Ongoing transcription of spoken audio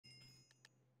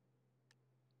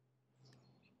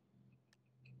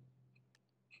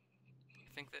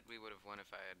think that we would have won if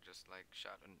I had just like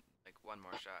shot like one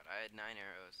more shot. I had 9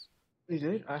 arrows. You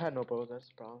did? I had no bow, that's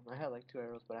the problem. I had like 2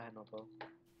 arrows, but I had no bow.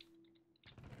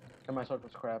 And my sword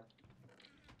was crap.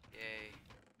 Yay.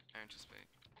 Iron chest plate.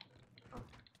 Oh.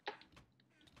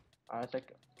 Alright,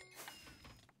 take.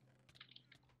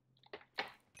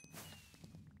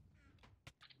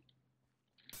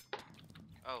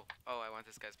 Oh, I want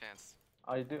this guy's pants.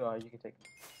 Oh, you do? You can take it.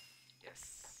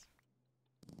 Yes.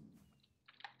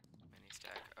 Mini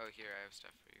stack. Oh, here, I have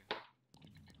stuff for you.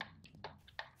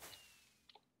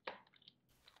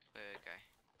 Good guy.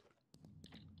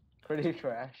 Pretty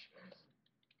trash.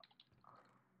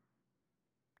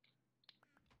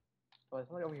 Oh, it's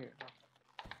like over here.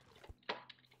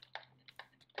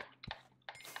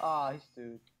 Ah, he's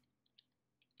dude.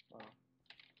 Wow.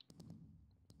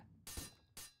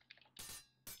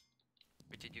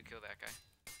 But did you kill that guy?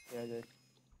 Yeah, I did.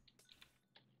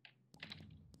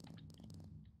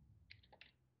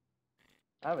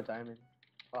 I have a diamond.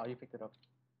 Oh, you picked it up.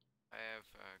 I have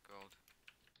gold.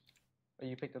 Oh,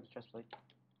 you picked up the chest plate.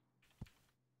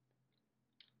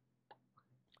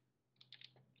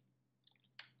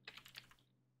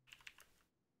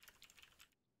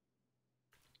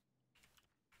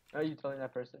 Are you telling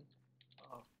that person?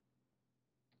 Oh.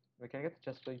 Wait, can I get the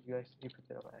chest plate? You guys, you picked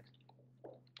it up by accident.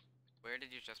 Where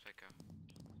did your chest plate go?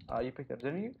 You picked it up,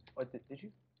 didn't you? Or did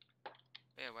you?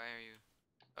 Yeah, why are you?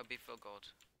 Oh, be full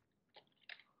gold.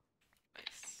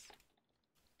 Nice.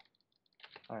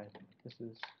 Alright, this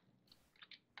is.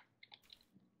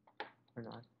 Or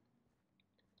not.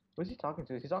 Who's he talking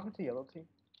to? Is he talking to the yellow team?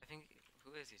 I think,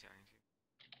 who is he talking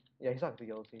to? Yeah, he's talking to the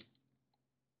yellow team.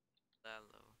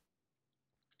 Lalo.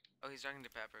 Oh, he's talking to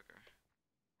Paprika.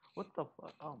 What the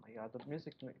fuck? Oh my god, the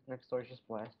music next door is just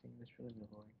blasting. It's really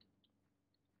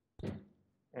annoying.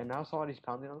 And now somebody's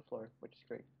pounding on the floor, which is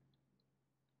great.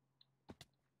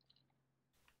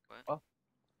 What? Oh,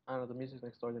 I don't know, the music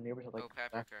next door, the neighbors are like. Oh,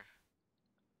 Paprika.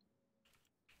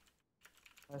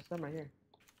 That's them right here.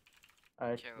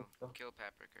 Alright, let's go. Kill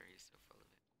Paprika, he's so full of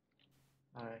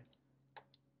it. Alright.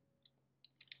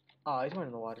 Oh, he's going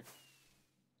in the water.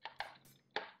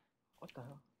 What the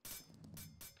hell?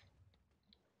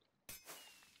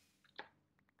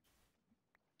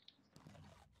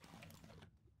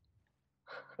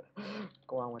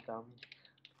 Go on with them.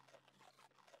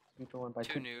 One by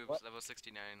 2 two. noobs, What? level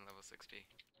 69, level 60.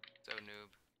 So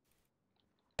noob.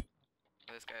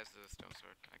 Oh, this guy has the stone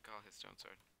sword. I call his stone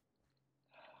sword.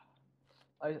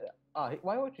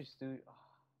 Why would you stew?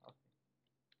 Okay.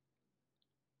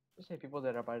 Just say people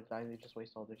that are about to die and they just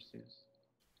waste all their stews.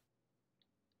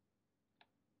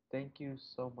 Thank you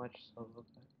so much, Solo.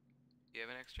 Do you have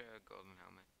an extra golden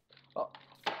helmet? Oh.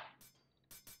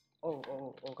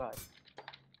 Oh, God.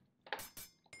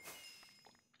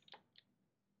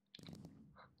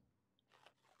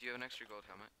 Do you have an extra gold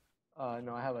helmet?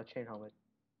 No, I have a chain helmet.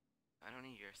 I don't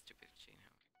need your stupid chain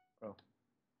helmet. Bro.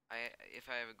 If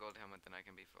I have a gold helmet, then I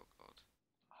can be full gold.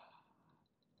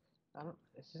 I don't.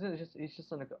 It's just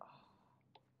gonna go.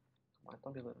 Come on,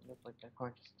 don't be little like that. Come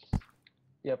on, just.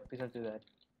 Yep, he's gonna do that.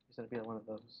 He's gonna be one of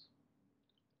those.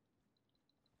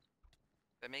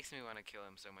 That makes me want to kill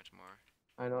him so much more.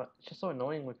 I know. It's just so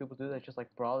annoying when people do that. It's just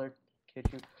like brawler, kid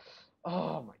you.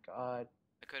 Oh my god.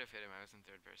 I could have hit him. I was in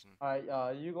third person. Alright,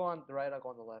 you go on the right. I'll go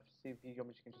on the left. See if you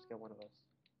can just get one of us.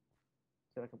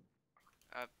 See if I can.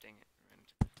 Oh, dang it.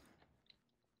 Ruined.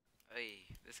 Hey,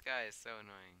 this guy is so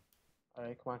annoying.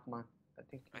 Alright, come on. I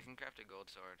think. I can craft a gold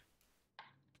sword.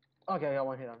 Okay, I got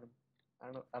one hit on him. I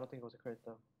don't know. I don't think it was a crit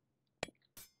though.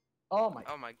 Oh my.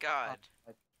 Oh my god.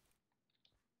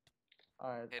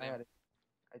 Alright, Hit I him. had it.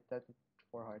 I did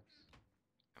 4 hearts.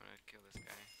 I'm gonna kill this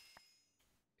guy.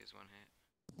 He's one hit.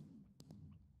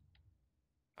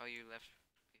 Oh, you left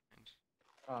behind.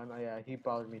 Oh no, yeah, he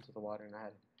bothered me to the water and I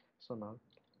had to swim out.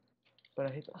 But I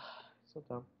hate so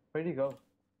dumb. Where'd he go?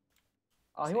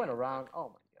 Oh, he See, went around. look. Oh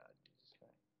my god, Jesus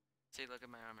Christ. See, look at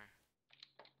my armor.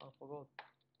 Oh, for gold.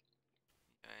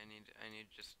 I need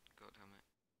just gold helmet.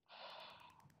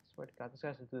 I swear to God, this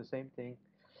guy's gonna do the same thing.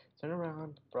 Turn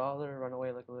around, brawler, run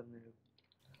away like a little noob.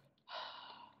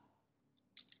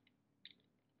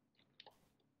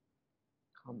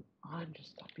 Come on,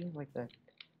 just stop being like that.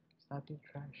 Stop being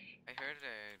trash. I heard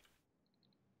a...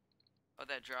 Oh,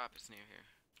 that drop is near here.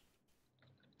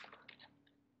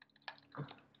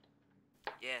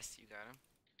 Yes, you got him.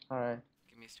 Alright.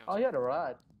 Give me stone. Oh, he had a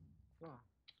rod. Oh.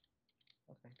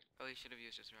 Okay. Oh, he should have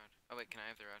used his rod. Oh wait, can I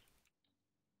have the rod?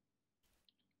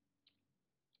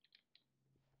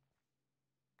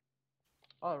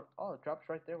 Oh, it drops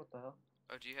right there. What the hell?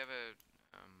 Oh, do you have a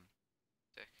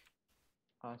stick?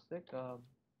 Stick.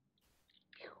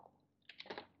 Phew.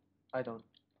 I don't.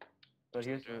 But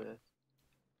here's drop. the.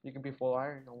 You can be full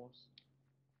iron almost.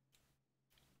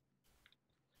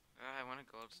 I want a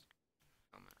gold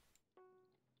helmet.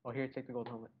 Oh, here, take the gold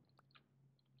helmet.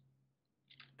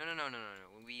 No.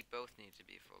 We both need to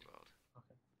be full gold.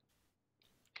 Okay.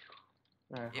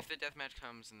 Alright. If the deathmatch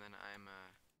comes and then I'm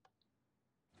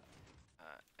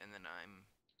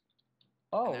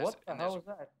Oh, there's- what the and hell there's-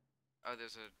 was that? oh,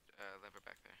 there's a lever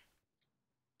back there.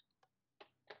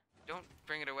 Don't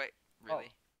bring it away.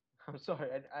 Really? I'm sorry,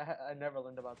 I never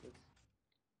learned about this.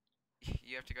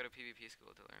 You have to go to PvP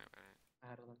school to learn about it. I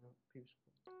had to learn about previous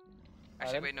school.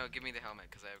 Actually, let wait, no. Give me the helmet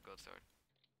because I have gold sword.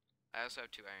 I also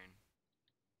have 2 iron.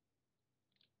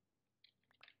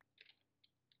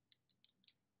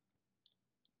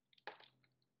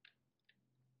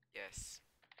 Yes.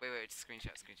 Wait.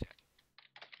 Screenshot.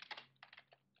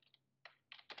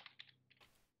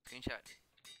 Screenshot.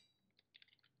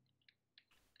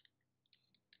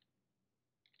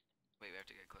 Wait, we have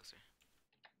to get closer.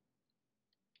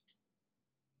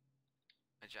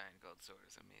 A giant gold sword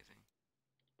is amazing.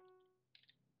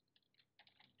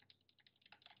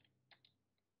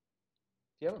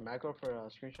 Do you have a macro for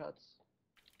screenshots?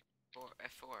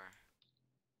 F4.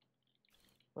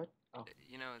 What? Oh,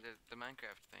 You know, the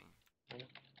Minecraft thing. I know.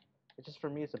 It's just for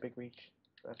me. It's a big reach.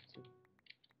 For F2.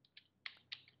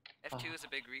 F2 is a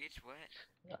big reach? What?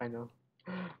 I know.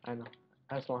 I know.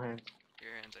 I have small hands.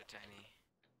 Your hands are tiny.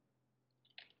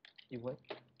 You what?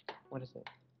 What is it?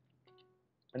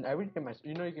 And I rename my.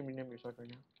 You know you can rename your sword right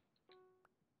now.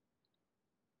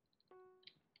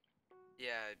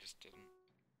 Yeah, I just didn't.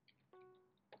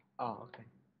 Oh, okay.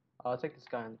 I'll take this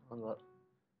guy on the.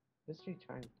 This is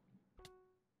trying.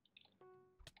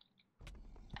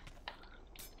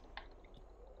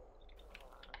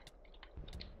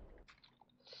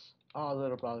 Oh,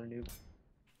 little brother noob.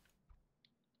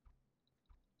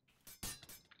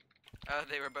 Oh,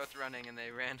 they were both running and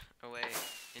they ran away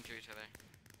into each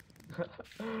other.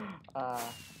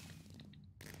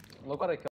 Look what I killed.